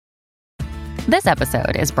This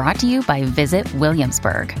episode is brought to you by Visit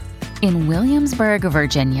Williamsburg. In Williamsburg,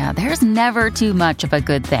 Virginia, there's never too much of a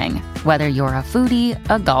good thing. Whether you're a foodie,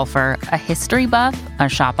 a golfer, a history buff, a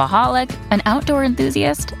shopaholic, an outdoor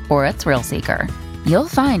enthusiast, or a thrill seeker, you'll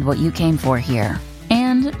find what you came for here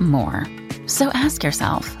and more. So ask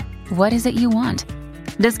yourself, what is it you want?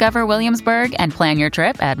 Discover Williamsburg and plan your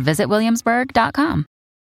trip at visitwilliamsburg.com.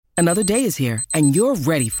 Another day is here, and you're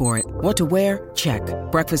ready for it. What to wear? Check.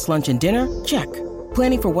 Breakfast, lunch, and dinner? Check.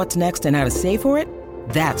 Planning for what's next and how to save for it?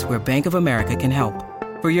 That's where Bank of America can help.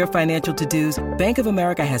 For your financial to-dos, Bank of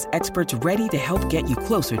America has experts ready to help get you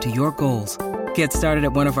closer to your goals. Get started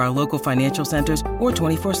at one of our local financial centers or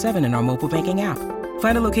 24/7 in our mobile banking app.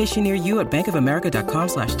 Find a location near you at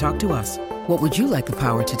bankofamerica.com/talktous. What would you like the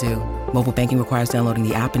power to do? Mobile banking requires downloading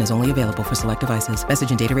the app and is only available for select devices.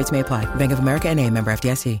 Message and data rates may apply. Bank of America N.A., member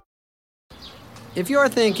FDIC. If you're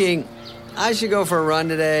thinking, I should go for a run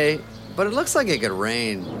today, but it looks like it could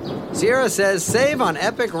rain, Sierra says save on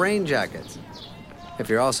Epic rain jackets. If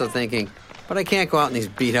you're also thinking, but I can't go out in these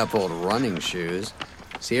beat-up old running shoes,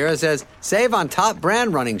 Sierra says save on top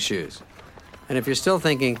brand running shoes. And if you're still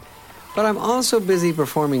thinking, but I'm also busy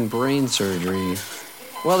performing brain surgery,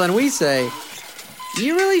 well, then we say,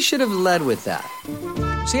 you really should have led with that.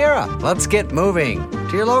 Sierra, let's get moving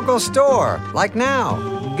to your local store, like now.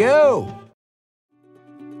 Go!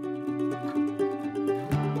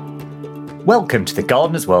 Welcome to the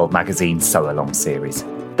Gardener's World magazine Sow Along series,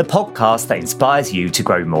 the podcast that inspires you to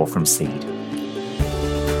grow more from seed.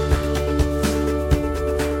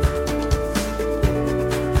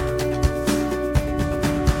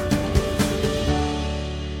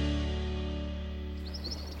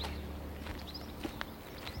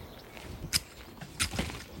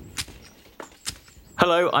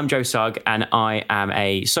 Hello, I'm Joe Sugg, and I am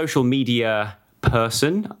a social media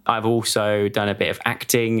person. I've also done a bit of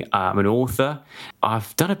acting. I'm an author.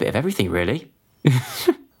 I've done a bit of everything, really.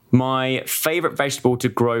 My favourite vegetable to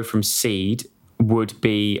grow from seed would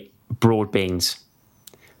be broad beans.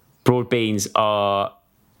 Broad beans are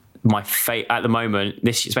my favourite at the moment,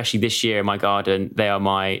 especially this year in my garden. They are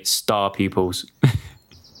my star pupils.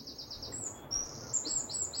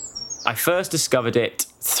 I first discovered it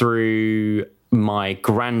through my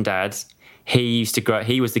granddad. He used to grow,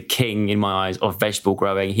 he was the king in my eyes of vegetable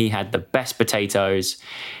growing. He had the best potatoes.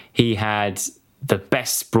 He had the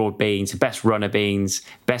best broad beans, the best runner beans,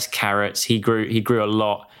 best carrots. He grew a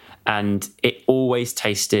lot, and it always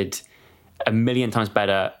tasted a million times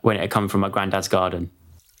better when it had come from my granddad's garden.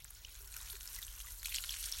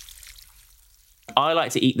 I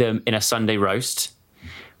like to eat them in a Sunday roast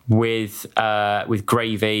with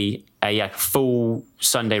gravy, a full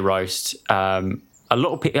Sunday roast. A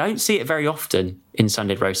lot of people, I don't see it very often in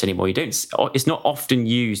Sunday roast anymore. It's not often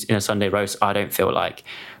used in a Sunday roast, I don't feel like.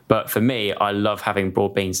 But for me, I love having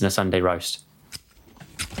broad beans in a Sunday roast.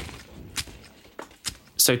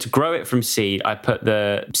 So to grow it from seed, I put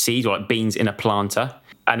the seed or like beans in a planter,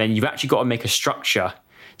 and then you've actually got to make a structure.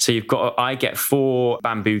 So I get 4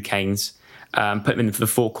 bamboo canes, put them in the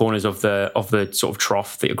 4 corners of the sort of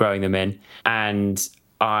trough that you're growing them in, and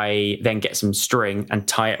I then get some string and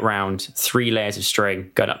tie it around 3 layers of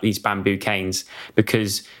string going up these bamboo canes,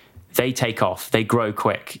 because they take off, they grow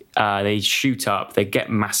quick, they shoot up, they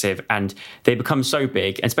get massive, and they become so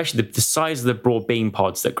big, and especially the size of the broad bean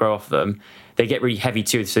pods that grow off them, they get really heavy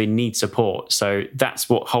too, so they need support. So that's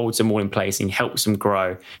what holds them all in place and helps them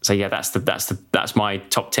grow. So yeah, that's my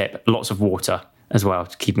top tip. Lots of water as well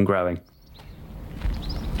to keep them growing.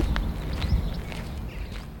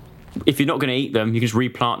 If you're not going to eat them, you can just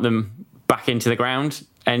replant them back into the ground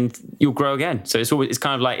and you'll grow again. So it's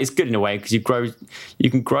kind of like, it's good in a way, because you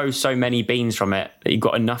can grow so many beans from it that you've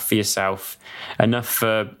got enough for yourself, enough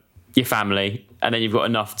for your family, and then you've got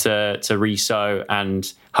enough to re-sow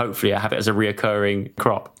and hopefully have it as a reoccurring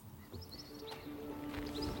crop.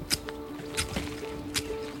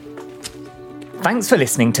 Thanks for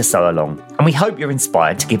listening to Sow Along, and we hope you're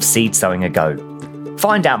inspired to give seed sowing a go.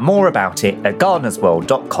 Find out more about it at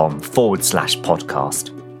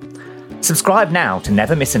gardenersworld.com/podcast. Subscribe now to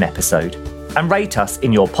never miss an episode, and rate us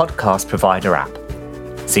in your podcast provider app.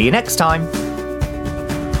 See you next time.